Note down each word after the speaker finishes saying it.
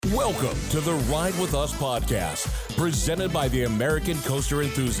Welcome to the Ride With Us podcast, presented by the American Coaster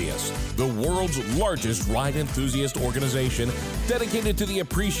Enthusiasts, the world's largest ride enthusiast organization dedicated to the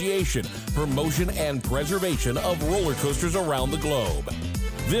appreciation, promotion, and preservation of roller coasters around the globe.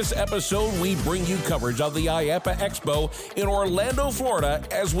 This episode, we bring you coverage of the IAAPA Expo in Orlando, Florida,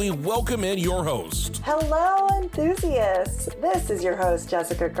 as we welcome in your host. Hello, enthusiasts. This is your host,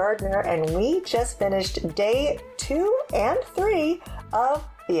 Jessica Gardner, and we just finished day 2 and 3 of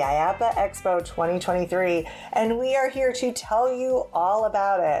the IAAPA Expo 2023, and we are here to tell you all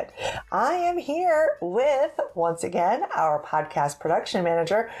about it. I am here with, once again, our podcast production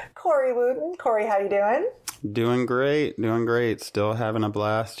manager, Corey Wooten. Corey, how you doing? Doing great. Still having a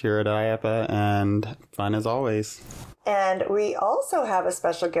blast here at IAAPA, and fun as always. And we also have a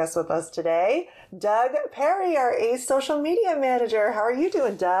special guest with us today, Doug Perry, our ACE social media manager. How are you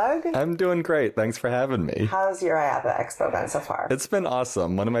doing, Doug? I'm doing great. Thanks for having me. How's your IAAPA Expo been so far? It's been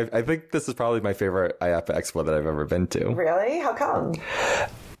awesome. I think this is probably my favorite IAAPA Expo that I've ever been to. Really? How come?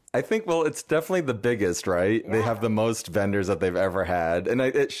 I think, well, it's definitely the biggest, right? Yeah. They have the most vendors that they've ever had. And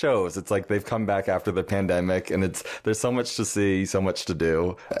it shows. It's like they've come back after the pandemic, and there's so much to see, so much to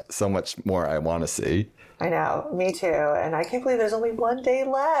do, so much more I want to see. I know, me too. And I can't believe there's only one day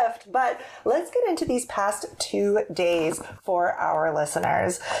left. But let's get into these past 2 days for our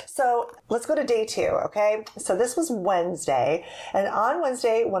listeners. So let's go to day 2, okay? So this was Wednesday. And on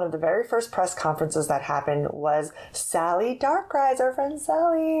Wednesday, one of the very first press conferences that happened was Sally Darkrides, our friend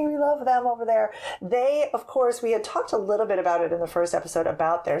Sally. We love them over there. They, of course, we had talked a little bit about it in the first episode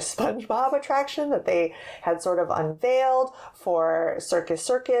about their SpongeBob attraction that they had sort of unveiled for Circus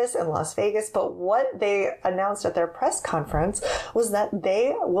Circus in Las Vegas. But what they announced at their press conference was that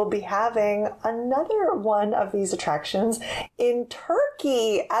they will be having another one of these attractions in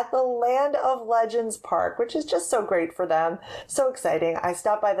Turkey at the Land of Legends Park, which is just so great for them. So exciting. I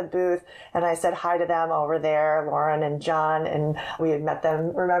stopped by the booth and I said hi to them over there, Lauren and John, and we had met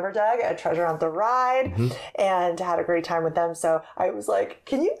them, remember, Doug, at Treasure Hunt the Ride, and had a great time with them. So I was like,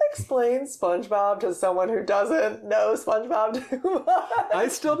 can you explain SpongeBob to someone who doesn't know SpongeBob too much? I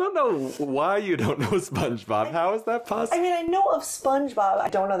still don't know why you don't know SpongeBob. How is that possible? I mean, I know of SpongeBob. I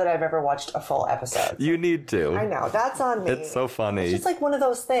don't know that I've ever watched a full episode. You need to. I know. That's on me. It's so funny. It's just like one of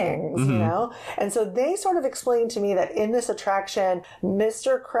those things, you know? And so they sort of explained to me that in this attraction,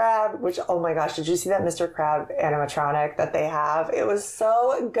 Mr. Crab, which, oh my gosh, did you see that Mr. Crab animatronic that they have? It was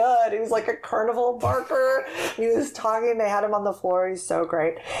so good. He was like a carnival barker. He was talking. They had him on the floor. He's so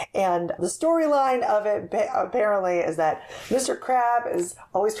great. And the storyline of it apparently is that Mr. Crab is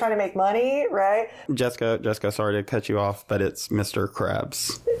always trying to make money, right? Jessica, sorry to cut you off, but it's Mr.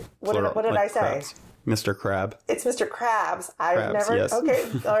 Krabs. What did I say? Crabs. Mr. Crab. It's Mr. Krabs. Crabs, never. yes. Okay,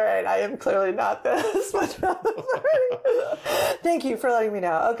 all right. I am clearly not this. Thank you for letting me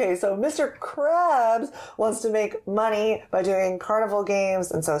know. Okay, so Mr. Krabs wants to make money by doing carnival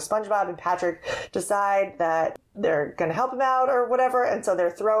games, and so SpongeBob and Patrick decide that they're going to help him out or whatever. And so they're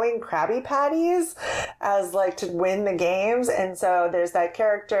throwing Krabby Patties as like to win the games. And so there's that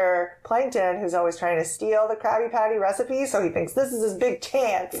character Plankton who's always trying to steal the Krabby Patty recipe. So he thinks this is his big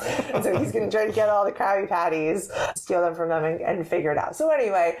chance. And so he's going to try to get all the Krabby Patties, steal them from them and figure it out. So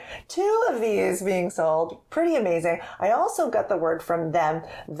anyway, 2 of these being sold, pretty amazing. I also got the word from them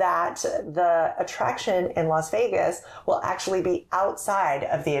that the attraction in Las Vegas will actually be outside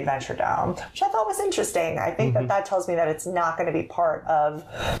of the Adventure Dome, which I thought was interesting. I think that tells me that it's not going to be part of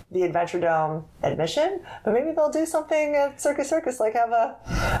the Adventure Dome admission, but maybe they'll do something at Circus Circus, like have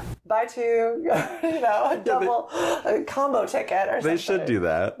a buy 2, a double a combo ticket or something. They should do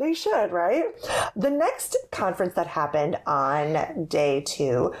that. They should, right? The next conference that happened on day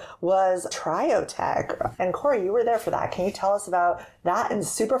 2 was Triotech. And Corey, you were there for that. Can you tell us about that and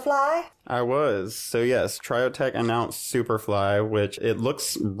Superfly? I was. So yes, Triotech announced Superfly, which it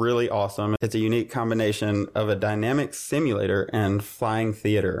looks really awesome. It's a unique combination of a dynamic simulator and flying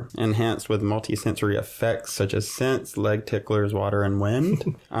theater, enhanced with multi-sensory effects such as scents, leg ticklers, water, and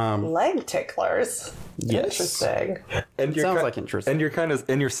wind. Leg ticklers? Yes. Interesting. And sounds like interesting.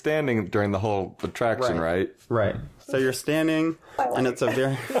 And you're standing during the whole attraction, right? Right. So you're standing, and it's a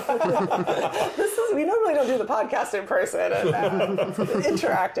very... We normally don't do the podcast in person and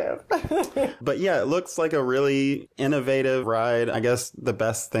interactive. But yeah, it looks like a really innovative ride. I guess the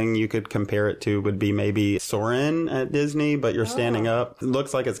best thing you could compare it to would be maybe Soarin' at Disney, but you're standing up. It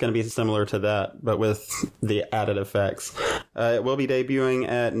looks like it's going to be similar to that, but with the added effects. It will be debuting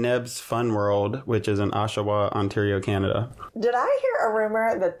at Neb's Fun World, which is in Oshawa, Ontario, Canada. Did I hear a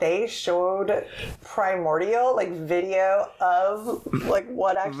rumor that they showed Primordial, like video of like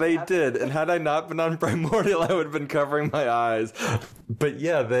what actually They happened? did, and had I not been on Primordial, I would have been covering my eyes. But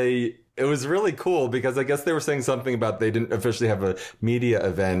yeah, it was really cool because I guess they were saying something about they didn't officially have a media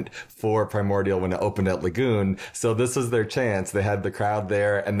event for Primordial when it opened at Lagoon. So this was their chance. They had the crowd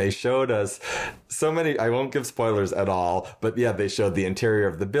there and they showed us so many, I won't give spoilers at all, but yeah, they showed the interior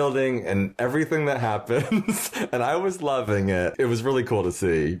of the building and everything that happens. And I was loving it. It was really cool to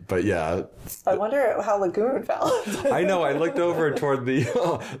see. But yeah. I wonder how Lagoon felt. I know. I looked over toward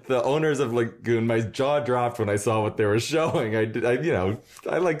the owners of Lagoon. My jaw dropped when I saw what they were showing.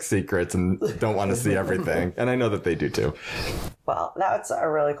 I like secrets and don't want to see everything. And I know that they do too. Well, that's a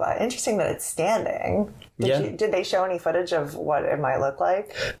really cool. Interesting that it's standing. Did they show any footage of what it might look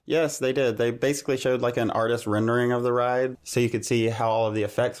like? Yes, they did. They basically showed like an artist rendering of the ride. So you could see how all of the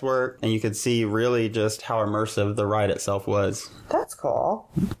effects work. And you could see really just how immersive the ride itself was. That's cool.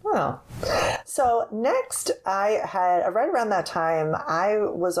 Oh. So next, right around that time, I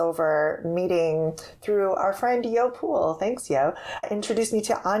was over meeting through our friend Yo Poole. Thanks, Yo. Introduced me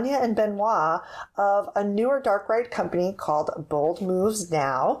to Anya and Benoit of a newer dark ride company called Bold Moves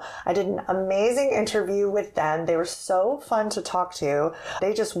Now. I did an amazing interview with them. They were so fun to talk to.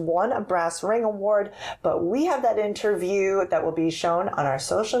 They just won a Brass Ring Award, but we have that interview that will be shown on our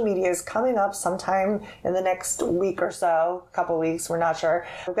social medias coming up sometime in the next week or so, a couple weeks, we're not sure.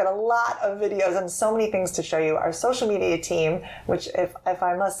 We've got a lot of videos and so many things to show you. Our social media team, which if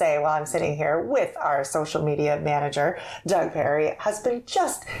I must say, while I'm sitting here with our social media manager, Doug Perry, has been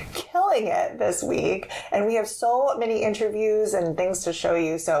just killing it this week. And we have so many interviews and things to show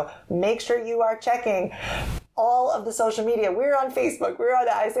you. So make sure you are checking all of the social media. We're on Facebook.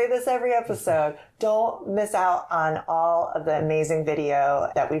 I say this every episode. Don't miss out on all of the amazing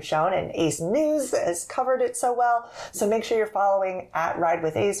video that we've shown. And Ace News has covered it so well. So make sure you're following at Ride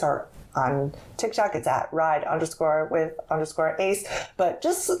with Ace, or on TikTok, it's at ride_with_Ace. But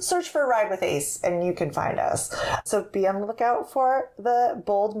just search for Ride with Ace and you can find us. So be on the lookout for the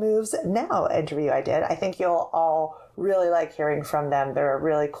Bold Moves Now interview I did. I think you'll all really like hearing from them. They're a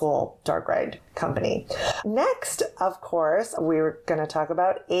really cool dark ride company. Next, of course, we were going to talk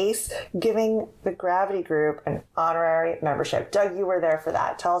about Ace giving the Gravity Group an honorary membership. Doug, you were there for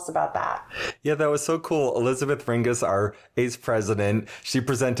that. Tell us about that. Yeah, that was so cool. Elizabeth Ringus, our Ace president, she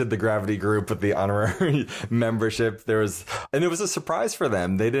presented the Gravity Group with the honorary membership. It was a surprise for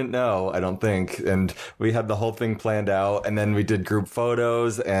them. They didn't know, I don't think. And we had the whole thing planned out. And then we did group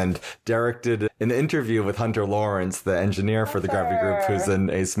photos, and Derek did an interview with Hunter Lawrence, the engineer for the Gravity Group, who's an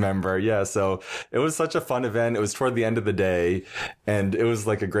Ace member. Yeah, so it was such a fun event. It was toward the end of the day, and it was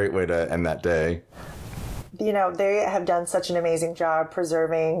like a great way to end that day. You know, they have done such an amazing job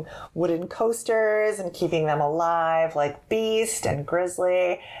preserving wooden coasters and keeping them alive, like Beast and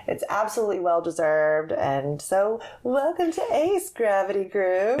Grizzly. It's absolutely well-deserved. And so welcome to Ace, Gravity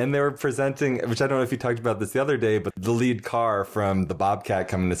Group. And they were presenting, which I don't know if you talked about this the other day, but the lead car from the Bobcat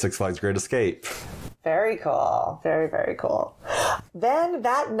coming to Six Flags Great Escape. Very cool. Very, very cool. Then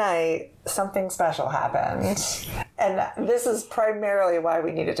that night, something special happened. And this is primarily why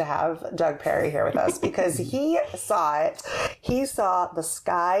we needed to have Doug Perry here with us, because he saw it. He saw the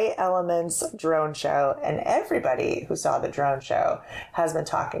Sky Elements drone show, and everybody who saw the drone show has been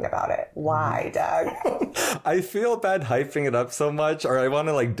talking about it. Why, Doug? I feel bad hyping it up so much, or I want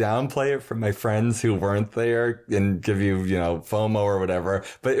to like downplay it for my friends who weren't there and give you, FOMO or whatever.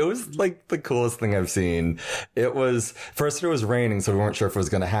 But it was like the coolest thing I've seen. It was raining, so we weren't sure if it was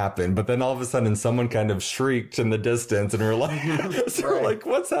going to happen. But then all of a sudden, someone kind of shrieked in the distance, and we're like,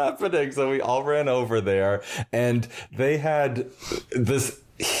 what's happening? So we all ran over there, and they had this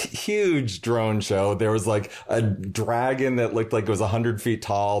huge drone show. There was like a dragon that looked like it was 100 feet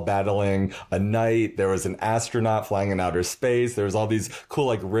tall battling a knight. There was an astronaut flying in outer space. There was all these cool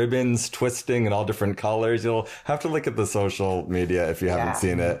like ribbons twisting in all different colors. You'll have to look at the social media if you haven't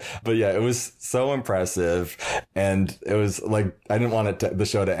seen it. But yeah, it was so impressive. And it was like, I didn't want the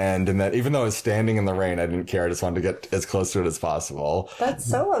show to end. And that even though I was standing in the rain, I didn't care. I just wanted to get as close to it as possible. That's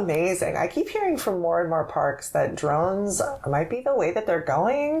so amazing. I keep hearing from more and more parks that drones might be the way that they're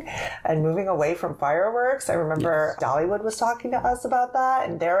going and moving away from fireworks. I remember Dollywood was talking to us about that,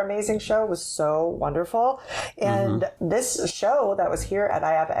 and their amazing show was so wonderful. And this show that was here at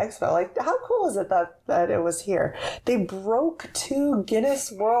IAAPA Expo, like, how cool is it that it was here? They broke 2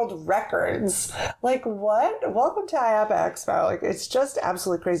 Guinness World Records. Like, what? Welcome to IAAPA Expo. Like, it's just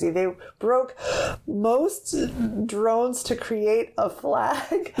absolutely crazy. They broke most drones to create a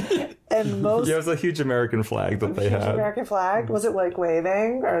flag, and most... Yeah, it was a huge American flag that they had. American flag? Was it like waving?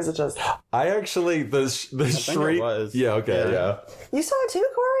 Or is it just... I actually, the shriek... was. Yeah, okay, yeah. You saw it too,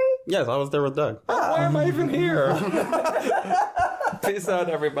 Corey? Yes, I was there with Doug. Why am I even here? Peace out,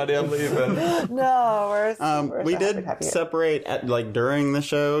 everybody. I'm leaving. No, we're we so did happy. separate at during the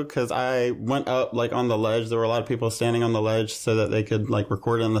show because I went up on the ledge. There were a lot of people standing on the ledge so that they could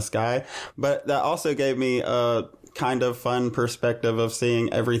record in the sky. But that also gave me a kind of fun perspective of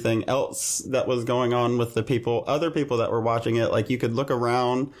seeing everything else that was going on with the other people that were watching it. You could look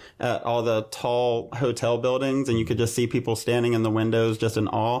around at all the tall hotel buildings and you could just see people standing in the windows just in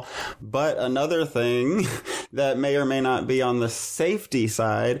awe. But another thing that may or may not be on the safety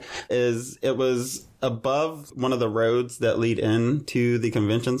side is it was above one of the roads that lead into the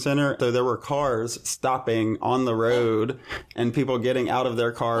convention center. So there were cars stopping on the road and people getting out of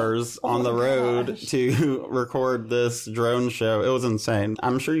their cars on the road to record this drone show. It was insane.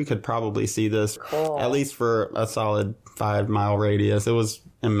 I'm sure you could probably see this at least for a solid 5-mile radius. It was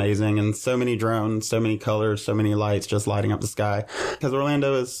amazing. And so many drones, so many colors, so many lights just lighting up the sky. Because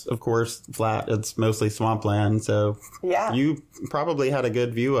Orlando is, of course, flat. It's mostly swampland. So you probably had a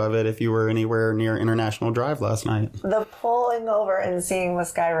good view of it if you were anywhere near International Drive last night. The pulling over and seeing the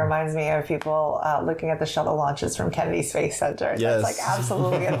sky reminds me of people looking at the shuttle launches from Kennedy Space Center. Yes. That's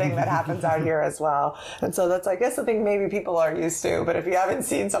absolutely a thing that happens out here as well. And so that's, I guess, a thing maybe people are used to. But if you haven't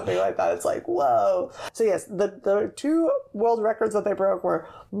seen something like that, it's whoa. So yes, the 2 world records that they broke were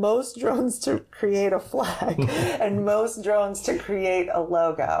most drones to create a flag and most drones to create a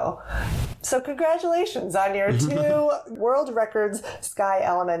logo. So congratulations on your 2 world records sky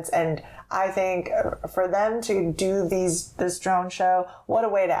elements. And I think for them to do this drone show, what a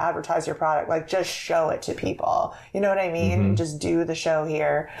way to advertise your product. Just show it to people. You know what I mean? Mm-hmm. Just do the show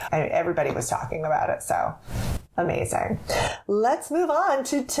here. And everybody was talking about it. So amazing. Let's move on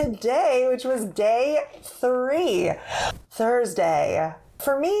to today, which was day 3, Thursday.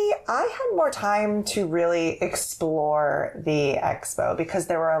 For me, I had more time to really explore the expo because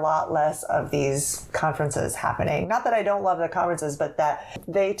there were a lot less of these conferences happening. Not that I don't love the conferences, but that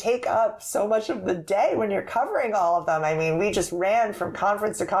they take up so much of the day when you're covering all of them. I mean, we just ran from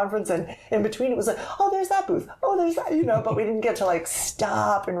conference to conference, and in between it was oh, there's that booth. Oh, there's that, but we didn't get to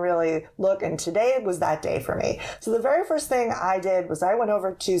stop and really look. And today was that day for me. So the very first thing I did was I went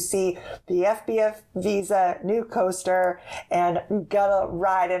over to see the FBF Visa new coaster and got a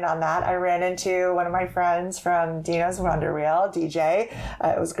ride in on that. I ran into one of my friends from Dina's Wonder Wheel, DJ.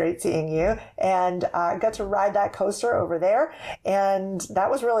 It was great seeing you. And I got to ride that coaster over there. And that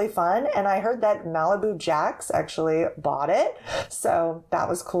was really fun. And I heard that Malibu Jacks actually bought it. So that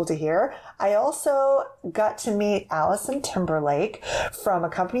was cool to hear. I also got to meet Allison Timberlake from a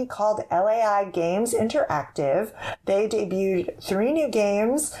company called LAI Games Interactive. They debuted 3 new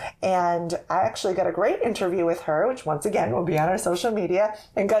games, and I actually got a great interview with her, which once again will be on our social media,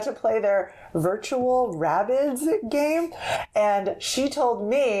 and got to play their Virtual Rabbids game. And she told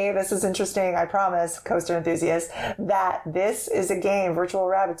me, this is interesting, I promise, coaster enthusiasts, that this is a game, Virtual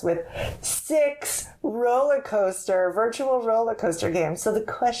Rabbids, with 6 virtual roller coaster games. So the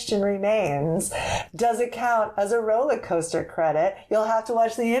question remains, does it count as a roller coaster credit? You'll have to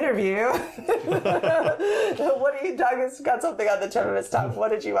watch the interview. What do you, Doug has got something on the tip of his tongue. What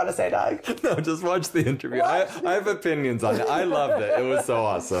did you want to say, Doug? No, just watch the interview. I have opinions on it. I loved it. It was so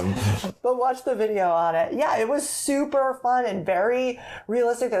awesome. But watch the video on it. Yeah, it was super fun and very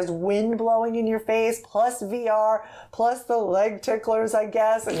realistic. There's wind blowing in your face, plus VR, plus the leg ticklers, I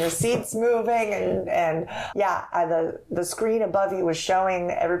guess, and your seats moving, and the screen above you was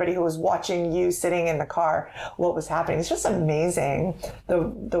showing everybody who was watching you sitting in the car what was happening. It's just amazing,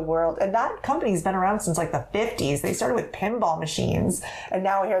 the world. And that company's been around since the 50s. They started with pinball machines, and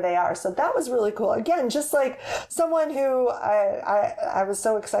now here they are. So that was really cool. Again, just someone who I was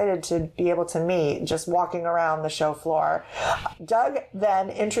so excited to be able to meet just walking around the show floor. Doug then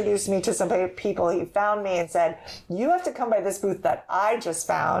introduced me to some people. He found me and said, you have to come by this booth that I just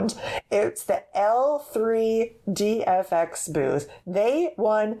found. It's the L3DFX booth. They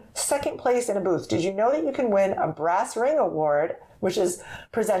won 2nd place in a booth. Did you know that you can win a brass ring award, which is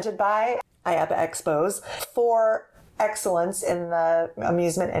presented by IAAPA Expos, for excellence in the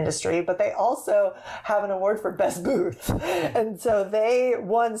amusement industry, but they also have an award for best booth. And so they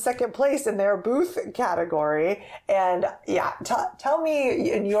won 2nd place in their booth category. And tell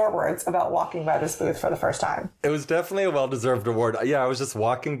me in your words about walking by this booth for the first time. It was definitely a well-deserved award. Yeah, I was just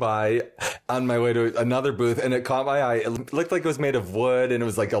walking by on my way to another booth, and it caught my eye. It looked like it was made of wood, and it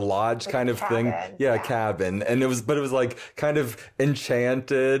was a lodge kind of thing. Yeah, a cabin. And it was kind of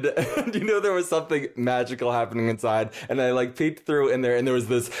enchanted. And there was something magical happening inside. and I like peeked through in there, and there was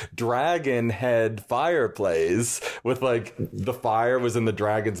this dragon head fireplace with like the fire was in the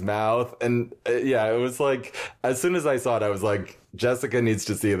dragon's mouth. And yeah, it was like, as soon as I saw it, I was like, Jessica needs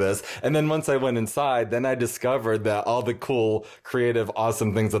to see this. And then once I went inside, then I discovered that all the cool, creative,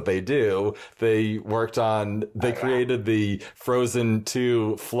 awesome things that they do, they worked on, they created the Frozen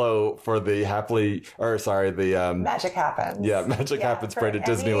 2 float for the Magic Happens. Yeah, Magic Happens parade at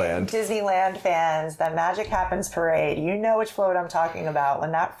Disneyland. Disneyland fans, the Magic Happens parade, you know which float I'm talking about.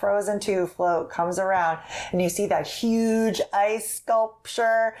 When that Frozen 2 float comes around and you see that huge ice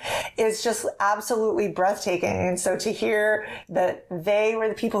sculpture, it's just absolutely breathtaking. And so to hear that they were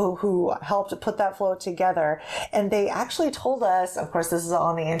the people who helped put that float together, and they actually told us, of course this is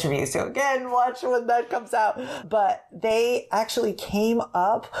all in the interview, so again, watch when that comes out, but they actually came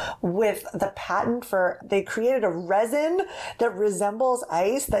up with the patent for, they created a resin that resembles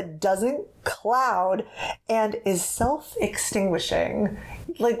ice that doesn't cloud and is self-extinguishing.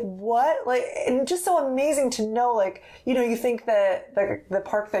 Like what? Like, and just so amazing to know, like, you know, you think that the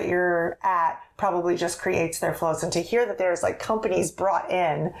park that you're at probably just creates their floats, and to hear that there's like companies brought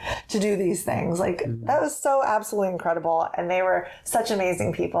in to do these things, like that was so absolutely incredible. And they were such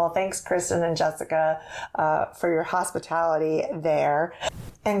amazing people. Thanks, Kristen and Jessica, for your hospitality there.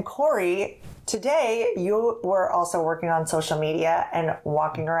 And Corey, today you were also working on social media and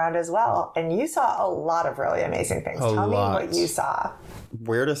walking around as well, and you saw a lot of really amazing things. Tell me what you saw.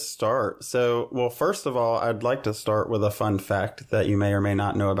 Where to start? So, well, first of all, I'd like to start with a fun fact that you may or may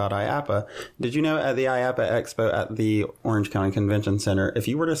not know about IAAPA. Did you know at the IAAPA Expo at the Orange County Convention Center, if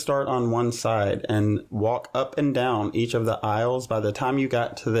you were to start on one side and walk up and down each of the aisles, by the time you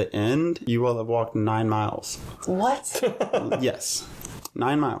got to the end, you will have walked 9 miles. What? Yes.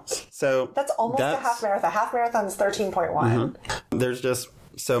 9 miles. So that's almost a half marathon. Half marathon is 13.1. Mm-hmm. There's just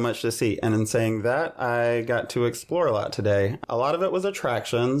so much to see. And in saying that, I got to explore a lot today. A lot of it was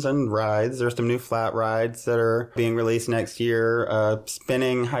attractions and rides. There's some new flat rides that are being released next year.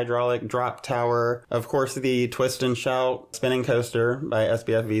 Spinning hydraulic drop tower. Of course, the Twist and Shout spinning coaster by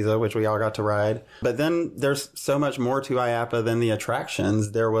SBF Visa, which we all got to ride. But then there's so much more to IAAPA than the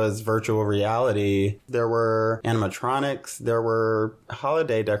attractions. There was virtual reality. There were animatronics. There were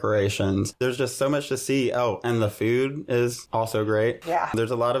holiday decorations. There's just so much to see. Oh, and the food is also great. Yeah.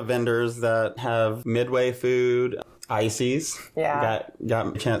 There's a lot of vendors that have midway food, ices. Yeah.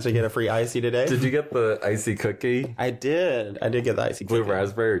 Got a chance to get a free icy today. Did you get the icy cookie? I did get the icy Blue cookie.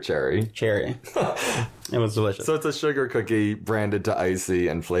 raspberry or cherry? Cherry. It was delicious. So it's a sugar cookie branded to icy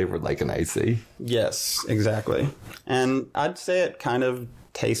and flavored like an icy. Yes, exactly. And I'd say it kind of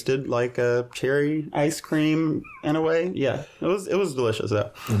tasted like a cherry ice cream in a way. Yeah, it was delicious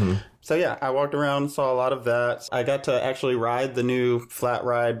though. Mm-hmm. So yeah, I walked around, saw a lot of that. I got to actually ride the new flat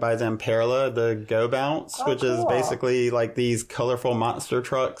ride by Zamperla, the Go Bounce, which is basically like these colorful monster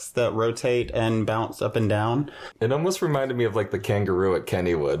trucks that rotate and bounce up and down. It almost reminded me of like the kangaroo at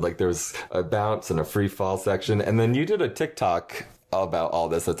Kennywood. Like there's a bounce and a free fall section. And then you did a TikTok about all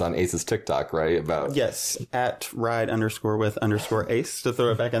this. That's on Ace's TikTok, right? About yes, at ride_with_Ace to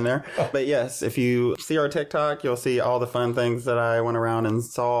throw it back in there. But yes, if you see our TikTok, you'll see all the fun things that I went around and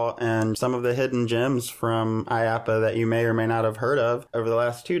saw, and some of the hidden gems from IAAPA that you may or may not have heard of over the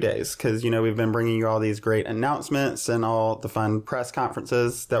last 2 days. Because, you know, we've been bringing you all these great announcements and all the fun press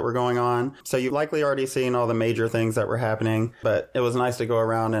conferences that were going on. So you've likely already seen all the major things that were happening, but it was nice to go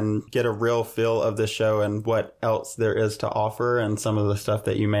around and get a real feel of the show and what else there is to offer and some of the stuff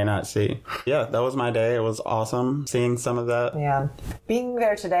that you may not see. Yeah, that was my day. It was awesome seeing some of that. Yeah. Being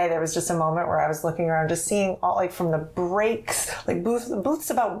there today, there was just a moment where I was looking around just seeing all, like, from the brakes, like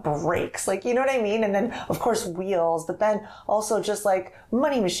booths about brakes, like, you know what I mean? And then, of course, wheels, but then also just like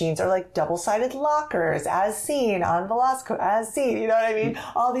money machines or like double-sided lockers as seen on Velasco, as seen, you know what I mean?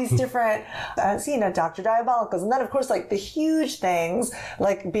 All these different, as seen at Dr. Diabolicals. And then, of course, like the huge things,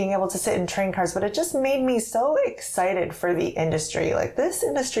 like being able to sit in train cars, but it just made me so excited for the industry. Like, this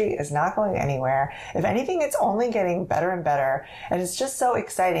industry is not going anywhere. If anything, it's only getting better and better. And it's just so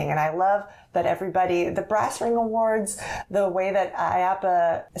exciting. And I love that everybody, the Brass Ring Awards, the way that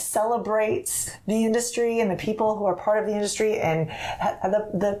IAAPA celebrates the industry and the people who are part of the industry, and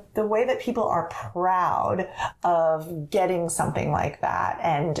the way that people are proud of getting something like that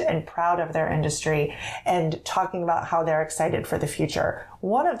and proud of their industry and talking about how they're excited for the future.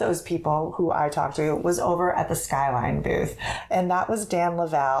 One of those people who I talked to was over at the Skyline booth, and that was Dan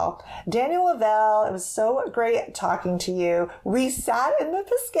Lavelle. Daniel Lavelle, it was so great talking to you. We sat in the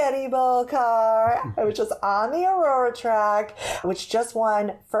Pescetti Bowl car, which was on the Aurora track, which just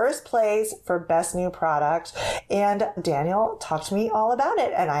won first place for Best New Product. And Daniel talked to me all about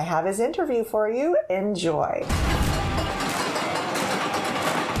it, and I have his interview for you. Enjoy.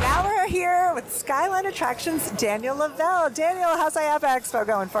 Skyline Attractions, Daniel Lavelle. Daniel, how's IAAPA Expo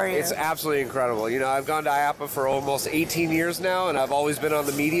going for you? It's absolutely incredible. You know, I've gone to IAAPA for almost 18 years now, and I've always been on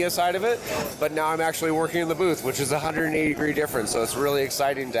the media side of it, but now I'm actually working in the booth, which is a 180-degree difference, so it's really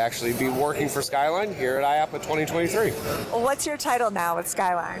exciting to actually be working for Skyline here at IAAPA 2023. What's your title now with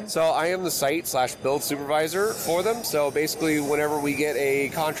Skyline? So I am the site/build supervisor for them, so basically whenever we get a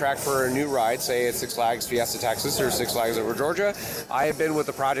contract for a new ride, say at Six Flags Fiesta Texas or Six Flags over Georgia, I have been with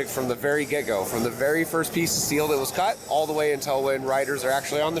the project from the very get-go, from the very first piece of steel that was cut all the way until when riders are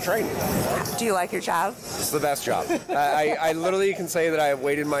actually on the train. Do you like your job? It's the best job. I literally can say that I have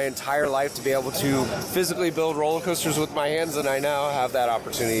waited my entire life to be able to physically build roller coasters with my hands, and I now have that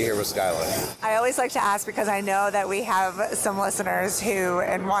opportunity here with Skyline. I always like to ask because I know that we have some listeners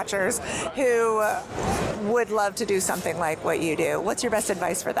and watchers who would love to do something like what you do. What's your best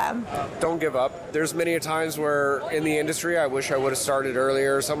advice for them? Don't give up. There's many a times where in the industry I wish I would have started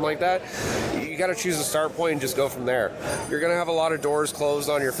earlier or something like that. You got to choose a start point and just go from there. You're going to have a lot of doors closed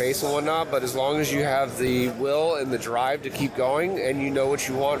on your face and whatnot, but as long as you have the will and the drive to keep going and you know what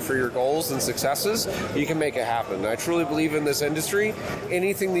you want for your goals and successes, you can make it happen. I truly believe in this industry.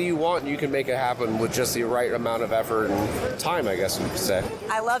 Anything that you want, you can make it happen with just the right amount of effort and time, I guess you could say.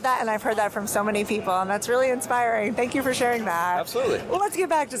 I love that, and I've heard that from so many people, and that's really inspiring. Thank you for sharing that. Absolutely. Well, let's get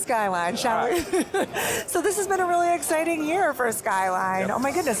back to Skyline, shall we? So this has been a really exciting year for Skyline. Yep. Oh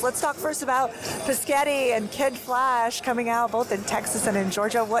my goodness. Let's talk first about Pescetti and Kid Flash coming out both in Texas and in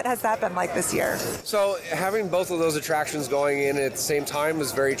Georgia. What has that been like this year? So having both of those attractions going in at the same time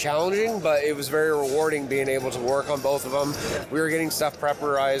was very challenging, but it was very rewarding being able to work on both of them. We were getting stuff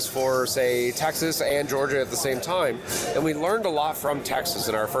preparized for, say, Texas and Georgia at the same time, and we learned a lot from Texas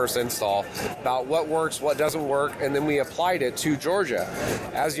in our first install about what works, what doesn't work, and then we applied it to Georgia.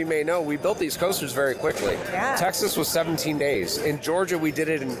 As you may know, we built these coasters very quickly. Yeah. Texas was 17 days. In Georgia, we did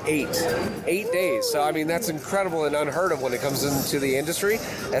it in 8 days. So, I mean, that's incredible and unheard of when it comes into the industry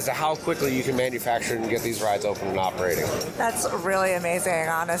as to how quickly you can manufacture and get these rides open and operating. That's really amazing,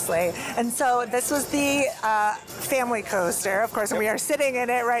 honestly. And so this was the family coaster, of course, and we are sitting in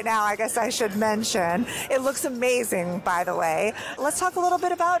it right now, I guess I should mention. It looks amazing, by the way. Let's talk a little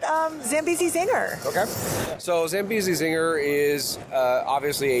bit about Zambezi Zinger. Okay. So Zambezi Zinger is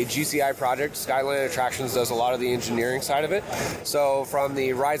obviously a GCI project. Skyline Attractions does a lot of the engineering side of it. So from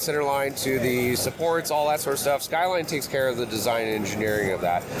the ride center line to the supports, all that sort of stuff, Skyline takes care of the design and engineering of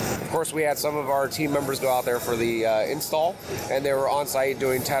that. Of course, we had some of our team members go out there for the install, and they were on site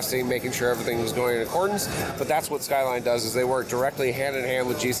doing testing, making sure everything was going in accordance. But that's what Skyline does, is they work directly hand in hand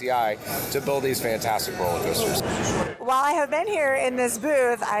with GCI to build these fantastic roller coasters. While I have been here in this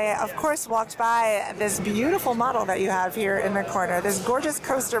booth, I, of course, walked by this beautiful model that you have here in the corner, this gorgeous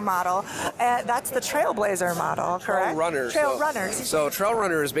coaster model. That's the Trailblazer model, correct? Trail Runner. So Trail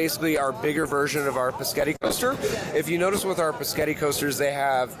Runner is basically our bigger version of our Pescetti coaster. If you notice with our Pescetti coasters, they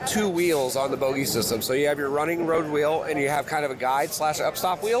have 2 wheels on the bogie system. So you have your running road wheel and you have kind of a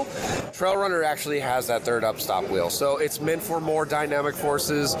guide/upstop wheel. Trail Runner actually has that third upstop wheel. So it's meant for more dynamic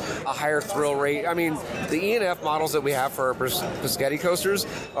forces, a higher thrill rate. I mean, the E&F models that we have for our Pescetti coasters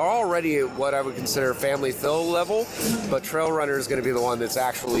are already at what I would consider family thrill level, but Trail Runner is going to be the one that's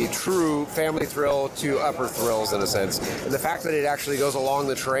actually true family thrill to upper thrills in a sense. And the fact that it actually goes along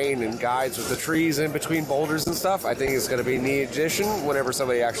the terrain and guides with the trees in between boulders and stuff, I think is going to be a neat addition whenever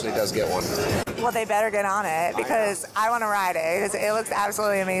somebody actually does get one. Well, they better get on it because I want to ride it. It looks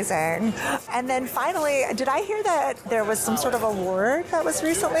absolutely amazing. And then finally, did I hear that there was some sort of award that was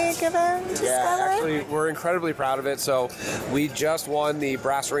recently given to Skyline? Actually, we're incredibly proud of it. So we just won the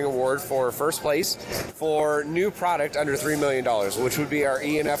Brass Ring Award for first place for new product under $3 million, which would be our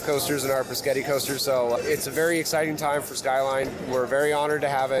E&F coasters and our Pescetti coasters. So it's a very exciting time for Skyline. We're very honored to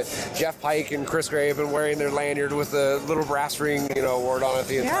have it. Jeff Pike and Chris Gray have been wearing their lanyard with the little brass ring, award on it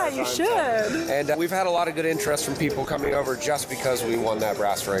the entire time. Yeah, you should. And we've had a lot of good interest from people coming over just because we won that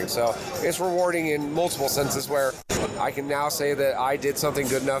brass ring. So it's rewarding in multiple senses where I can now say that I did something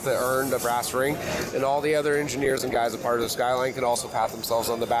good enough that earned a brass ring, and all the other engineers and guys a part of the Skyline can also pat themselves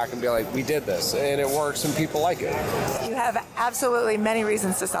on the back and be like, we did this, and it works, and people like it. You have absolutely many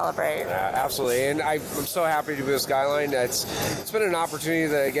reasons to celebrate. Absolutely, and I'm so happy to be with Skyline. It's been an opportunity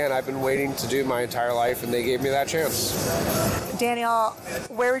that, again, I've been waiting to do my entire life, and they gave me that chance. Daniel,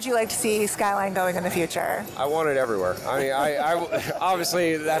 where would you like to see Skyline Skyline going in the future? I want it everywhere. I mean, I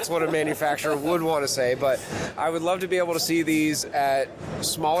obviously that's what a manufacturer would want to say, but I would love to be able to see these at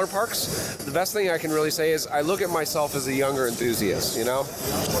smaller parks. The best thing I can really say is I look at myself as a younger enthusiast, you know?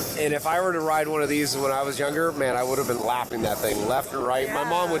 And if I were to ride one of these when I was younger, man, I would have been lapping that thing left and right. My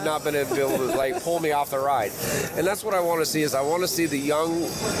mom would not have been able to like pull me off the ride. And that's what I want to see is I want to see the young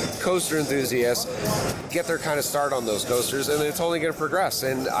coaster enthusiasts get their kind of start on those coasters, and it's only going to progress.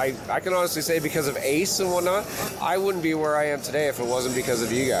 And I can honestly say because of ACE and whatnot, I wouldn't be where I am today if it wasn't because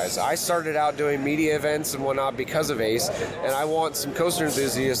of you guys. I started out doing media events and whatnot because of ACE, and I want some coaster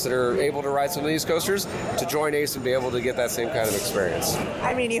enthusiasts that are able to ride some of these coasters to join ACE and be able to get that same kind of experience.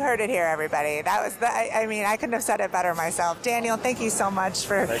 I mean, you heard it here, everybody. That was I couldn't have said it better myself. Daniel, thank you so much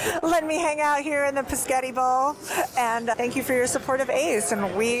for letting me hang out here in the Pescetti Bowl, and thank you for your support of ACE.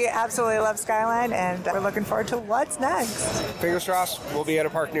 And we absolutely love Skyline, and we're looking forward to what's next. Fingers crossed, we'll be at a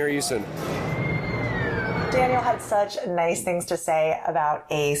park near you soon. Daniel had such nice things to say about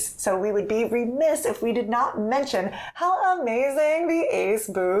ACE, so we would be remiss if we did not mention how amazing the ACE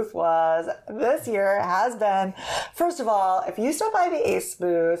booth was. This year has been. First of all, if you stop by the ACE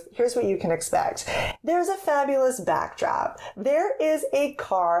booth, here's what you can expect. There's a fabulous backdrop. There is a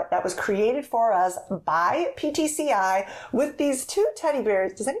car that was created for us by PTCI with these two teddy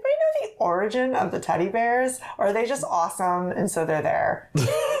bears. Does anybody know the origin of the teddy bears? Or are they just awesome and so they're there?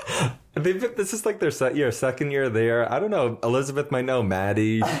 This is like their second year there. I don't know. Elizabeth might know.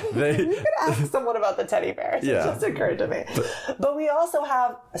 Maddie. You could ask someone about the teddy bears. Yeah. It just occurred to me. But we also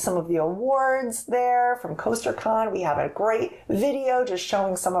have some of the awards there from CoasterCon. We have a great video just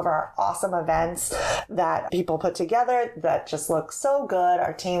showing some of our awesome events that people put together that just look so good.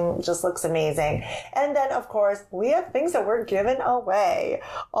 Our team just looks amazing. And then, of course, we have things that we're giving away.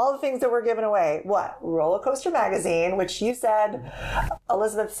 All the things that we're giving away. What? Roller Coaster Magazine, which you said,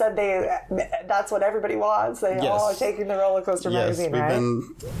 Elizabeth said that's what everybody wants. They all are taking the Roller Coaster Magazine, right?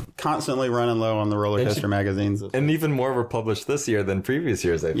 We've been constantly running low on the Roller Coaster magazines. And even more were published this year than previous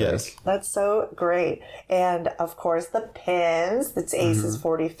years, I think. Yes. That's so great. And, of course, the pins. It's ACE's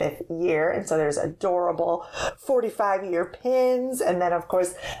 45th year, and so there's adorable 45-year pins. And then, of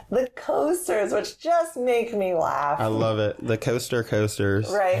course, the coasters, which just make me laugh. I love it. The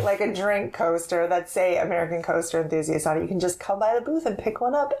coasters. Right, like a drink coaster that say American Coaster Enthusiast on it. You can just come by the booth and pick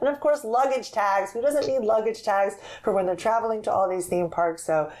one up. And, of course, luggage tags. Who doesn't need luggage tags for when they're traveling to all these theme parks?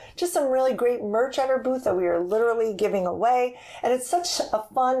 So just some really great merch at our booth that we are literally giving away. And it's such a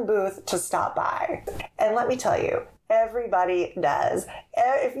fun booth to stop by. And let me tell you, everybody does.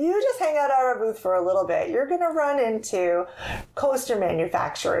 If you just hang out at our booth for a little bit, you're going to run into coaster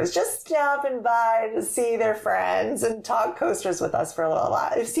manufacturers just stopping by to see their friends and talk coasters with us for a little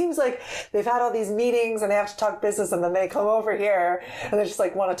while. It seems like they've had all these meetings and they have to talk business, and then they come over here and they just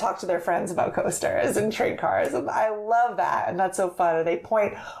like want to talk to their friends about coasters and train cars. And I love that. And that's so fun. And they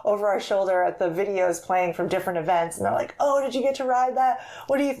point over our shoulder at the videos playing from different events, and they're like, oh, did you get to ride that?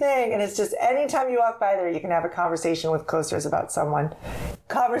 What do you think? And it's just anytime you walk by there, you can have a conversation with coasters about someone.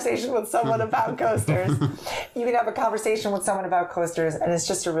 Conversation with someone about coasters. You can have a conversation with someone about coasters, and it's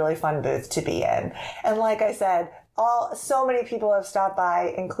just a really fun booth to be in. And like I said, so many people have stopped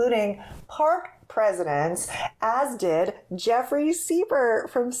by, including park presidents, as did Jeffrey Siebert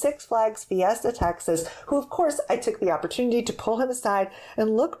from Six Flags Fiesta Texas, who, of course, I took the opportunity to pull him aside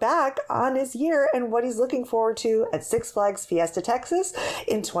and look back on his year and what he's looking forward to at Six Flags Fiesta Texas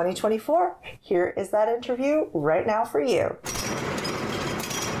in 2024. Here is that interview right now for you.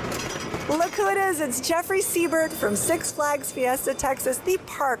 Look who it is. It's Jeffrey Siebert from Six Flags Fiesta Texas, the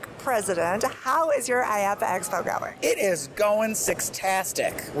park president. How is your IAAPA Expo going? It is going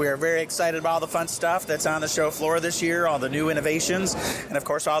sixtastic. We're very excited about all the fun stuff that's on the show floor this year, all the new innovations, and of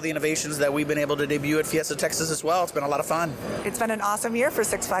course all the innovations that we've been able to debut at Fiesta Texas as well. It's been a lot of fun. It's been an awesome year for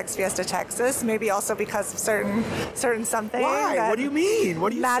Six Flags Fiesta Texas, maybe also because of certain something. Why? What do you mean? What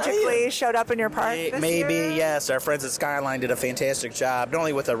do you magically saying? Showed up in your park Maybe, year? yes. Our friends at Skyline did a fantastic job, not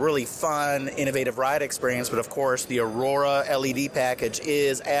only with a really fun, innovative ride experience, but of course the Aurora LED package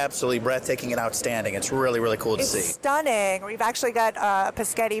is absolutely breathtaking and outstanding. It's really, really cool to see. It's stunning. We've actually got a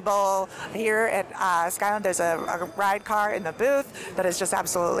Pescetti Bowl here at Skyline. There's a ride car in the booth that is just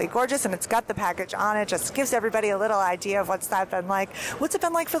absolutely gorgeous, and it's got the package on it. Just gives everybody a little idea of what's that been like. What's it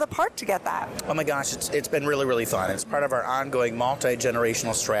been like for the park to get that? Oh my gosh, it's been really, really fun. It's part of our ongoing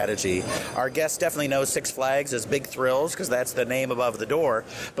multi-generational strategy. Our guests definitely know Six Flags as Big Thrills because that's the name above the door,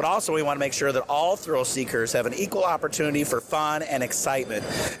 but also we want to make sure that all thrill seekers have an equal opportunity for fun and excitement.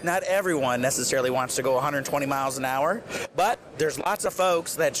 Not everyone necessarily wants to go 120 miles an hour, but there's lots of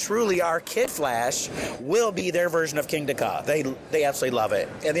folks that truly are Kid Flash will be their version of King Dakar. They absolutely love it.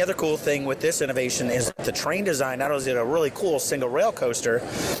 And the other cool thing with this innovation is the train design. Not only is it a really cool single rail coaster,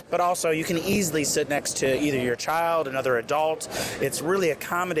 but also you can easily sit next to either your child, another adult. It's really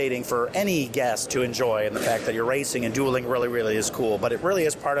accommodating for any guest to enjoy, and the fact that you're racing and dueling really is cool. But it really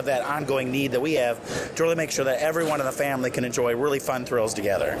is part of that ongoing need that we have to really make sure that everyone in the family can enjoy really fun thrills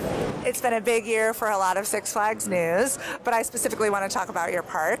together. It's been a big year for a lot of Six Flags news, but I specifically want to talk about your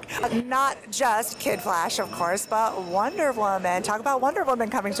park. Not just Kid Flash, of course, but Wonder Woman. Talk about Wonder Woman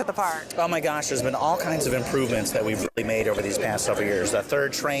coming to the park. Oh my gosh, there's been all kinds of improvements that we've really made over these past several years. The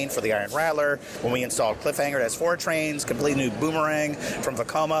third train for the Iron Rattler, when we installed Cliffhanger, it has 4 trains, completely new Boomerang from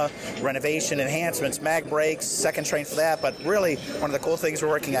Vekoma, renovation, enhancements, mag brakes, second train for that. But really, one of the cool things we're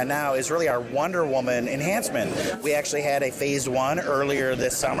working on now is really our Wonder Woman enhancement. We actually had a phase 1 earlier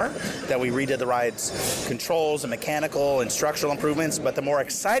this summer that we redid the ride's controls and mechanical and structural improvements. But the more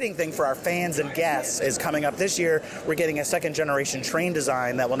exciting thing for our fans and guests is coming up this year. We're getting a second generation train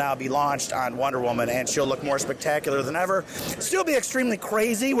design that will now be launched on Wonder Woman, and she'll look more spectacular than ever. Still be extremely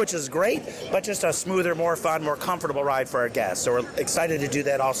crazy, which is great, but just a smoother, more fun, more comfortable ride for our guests. So we're excited to do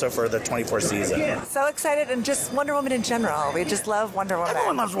that also for the 24 season. So excited, and just Wonder Woman in general. We just love Wonder Woman.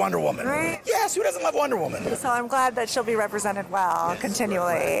 Everyone loves Wonder Woman. Right? Yes, who doesn't love Wonder Woman? So I'm glad that she'll be represented well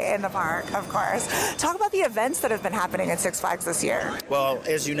continually in the park, of course. Talk about the events that have been happening at Six Flags this year. Well,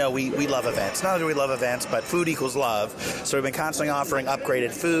 as you know, we love events. Not only do we love events, but food equals love. So we've been constantly offering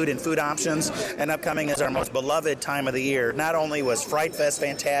upgraded food and food options, and upcoming is our most beloved time of the year. Not only was Fright Fest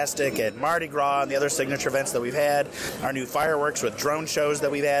fantastic and Mardi Gras and the other signature events that we've had, our new fireworks with drone shows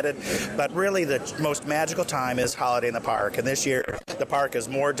that we've added, but really the most magical time is Holiday in the Park. And this year, the park is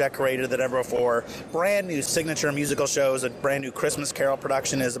more decorated than ever before. Brand new signature musical shows, a brand new Christmas Carol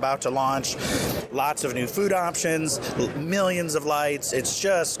production is about to launch. Lots of new food options, millions of lights. It's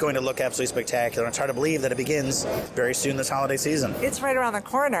just going to look absolutely spectacular. It's hard to believe that it begins very soon this holiday season. It's right around the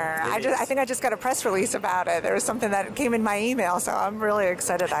corner. I think I just got a press release about it. There was something that came in my email, so I'm really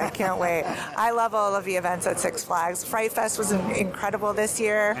excited. I can't wait. I love all of the events at Six Flags. Fright Fest was incredible this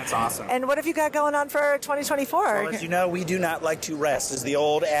year. That's awesome. And what have you got going on for 2024? Well, as you know, we do not like to rest. As the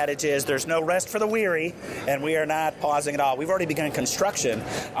old adage is, there's no rest for the weary, and we are not pausing at all. We've already begun construction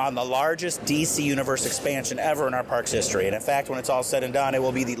on the largest DC Universe expansion ever in our park's history. And in fact, when it's all said and done, it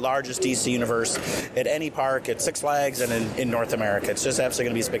will be the largest DC Universe at any park at Six Flags and in North America. It's just absolutely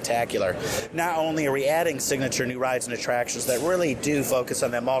going to be spectacular. Not only are we adding signature new rides and attractions that really do focus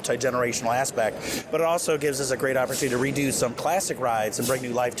on that multi-generational aspect, but it also gives us a great opportunity to redo some classic rides and bring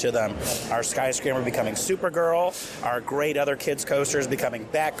new life to them. Our Skyscraper becoming Supergirl, our great other kids coasters becoming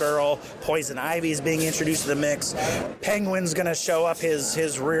Batgirl, Poison Ivy is being introduced to the mix, Penguin's going to show up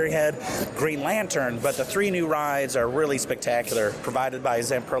his rear head, Green Lantern, but the 3 new rides are really spectacular, provided by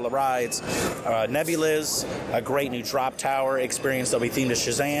Zamperla Rides. Nebula's, a great new drop tower experience that'll be themed to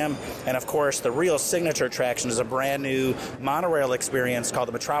Shazam, and of course the real signature attraction is a brand new monorail experience called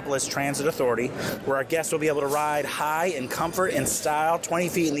the Metropolis Transit Authority, where our guests will be able to ride high in comfort and style, 20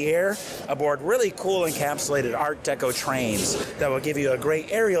 feet in the air, aboard really cool encapsulated Art Deco trains that will give you a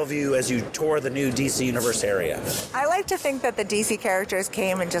great aerial view as you tour the new DC Universe area. I like to think that the DC characters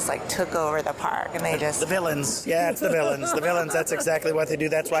came and just like took over the park, and they just... The villains. Yeah, it's the villains. The villains, that's exactly what they do.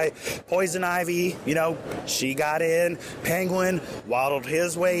 That's why Poison Ivy, she got in. Penguin waddled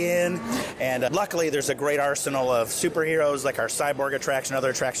his way in. And luckily, there's a great arsenal of superheroes like our Cyborg attraction, other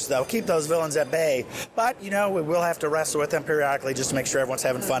attractions that will keep those villains at bay. But, we will have to wrestle with them periodically just to make sure everyone's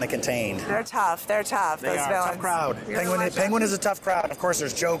having fun and contained. They're tough. Those villains. Tough crowd. Penguin is a tough crowd. Of course,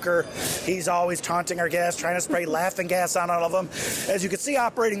 there's Joker. He's always taunting our guests, trying to spray laughing gas on all of them. As you can see,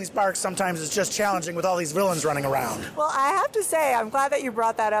 operating these parks sometimes is just challenging with all these villains running around. Well, I have to say, I'm glad that you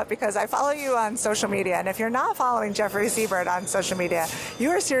brought that up because I follow you on social media, and if you're not following Jeffrey Siebert on social media, you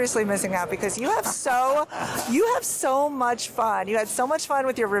are seriously missing out because you have so much fun. You had so much fun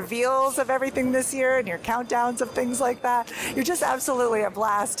with your reveals of everything this year and your countdowns of things like that. You're just absolutely a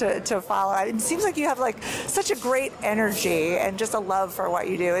blast to follow. It seems like you have like such a great energy and just a love for what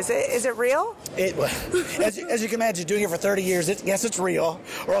you do. Is it real? As you can imagine, doing it for 30 years, yes, it's real,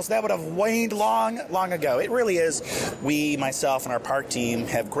 or else that would have waned long ago. It really is. We, myself, and our park team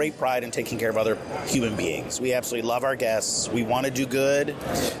have great pride in taking care of other human beings. We absolutely love our guests. We want to do good.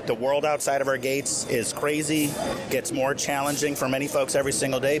 The world outside of our gates is crazy, gets more challenging for many folks every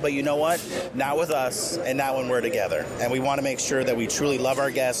single day, but you know what? Not with us and not when we're together. And we want to make sure that we truly love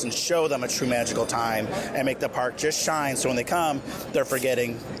our guests and show them a true magical time and make the park just shine so when they come, they're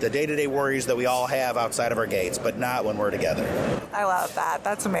forgetting the day-to-day day-to-day worries that we all have outside of our gates, but not when we're together. I love that.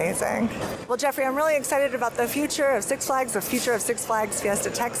 That's amazing. Well, Jeffrey, I'm really excited about the future of Six Flags, the future of Six Flags Fiesta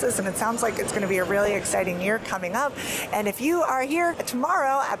Texas, and it sounds like it's going to be a really exciting year coming up. And if you are here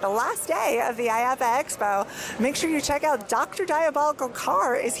tomorrow at the last day of the IAAPA Expo, make sure you check out Dr. Diabolical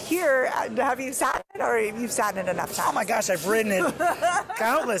Car is here. Have you sat in it, or you've sat in it enough times? Oh my gosh, I've ridden it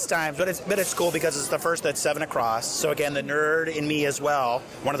countless times, but it's cool because it's the first that's 7 across. So again, the nerd in me as well.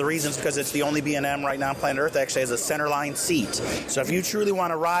 One of the reasons, because it's the only B&M right now on planet Earth actually has a centerline seat. So if you truly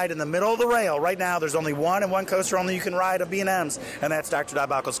want to ride in the middle of the rail, right now there's only one coaster only you can ride of B&Ms, and that's Dr.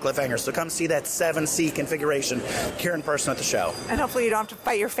 Diabolical's Cliffhanger. So come see that 7-seat configuration here in person at the show. And hopefully you don't have to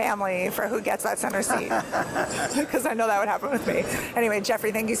fight your family for who gets that center seat, because I know that would happen with me. Anyway,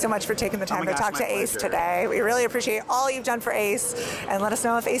 Jeffrey, thank you so much for taking the time to talk to Ace today. We really appreciate all you've done for Ace, and let us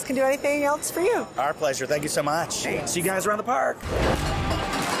know if Ace can do anything else for you. Our pleasure. Thank you so much. Thanks. See you guys around the park.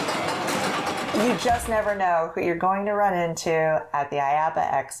 You just never know who you're going to run into at the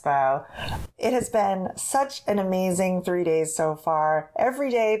IAAPA Expo. It has been such an amazing 3 days so far. Every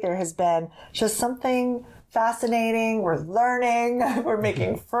day there has been just something fascinating. We're learning, we're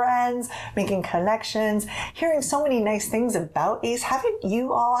making friends, making connections, hearing so many nice things about Ace. Haven't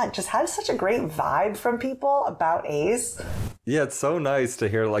you all just had such a great vibe from people about Ace? Yeah, it's so nice to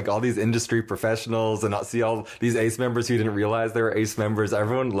hear like all these industry professionals and not see all these Ace members who didn't realize they were Ace members.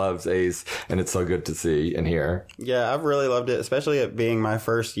 Everyone loves Ace, and it's so good to see and hear. Yeah, I've really loved it, especially it being my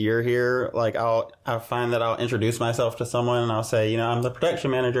first year here. Like I find that I'll introduce myself to someone and I'll say, I'm the production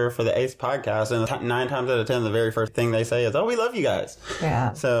manager for the Ace podcast, and 9 times out of 10, the very first thing they say is, "Oh, we love you guys."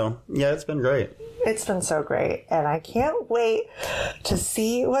 Yeah. So yeah, it's been great. It's been so great, and I can't wait to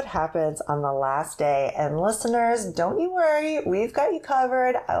see what happens on the last day. And listeners, don't you worry, we've got you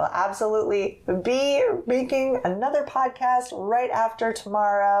covered. I will absolutely be making another podcast right after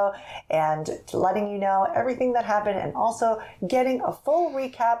tomorrow and letting you know everything that happened, and also getting a full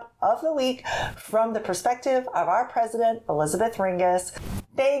recap of the week from the perspective of our president, Elizabeth Ringus.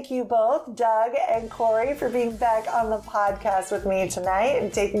 Thank you both, Doug and Corey, for being back on the podcast with me tonight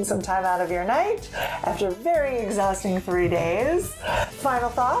and taking some time out of your night after a very exhausting 3 days. Final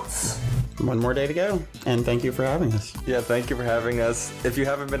thoughts? One more day to go, and thank you for having us. Yeah, thank you for having us. If you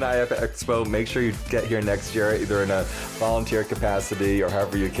haven't been to IAAPA Expo, make sure you get here next year, either in a volunteer capacity or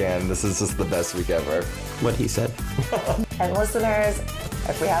however you can. This is just the best week ever. What he said. And listeners,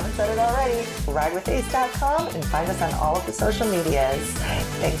 if we haven't said it already, ridewithace.com and find us on all of the social medias.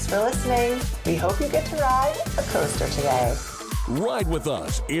 Thanks for listening. We hope you get to ride a coaster today. Ride With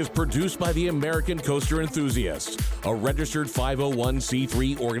Us is produced by the American Coaster Enthusiasts, a registered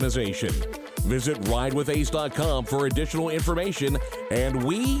 501c3 organization. Visit ridewithace.com for additional information, and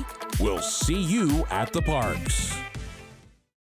we will see you at the parks.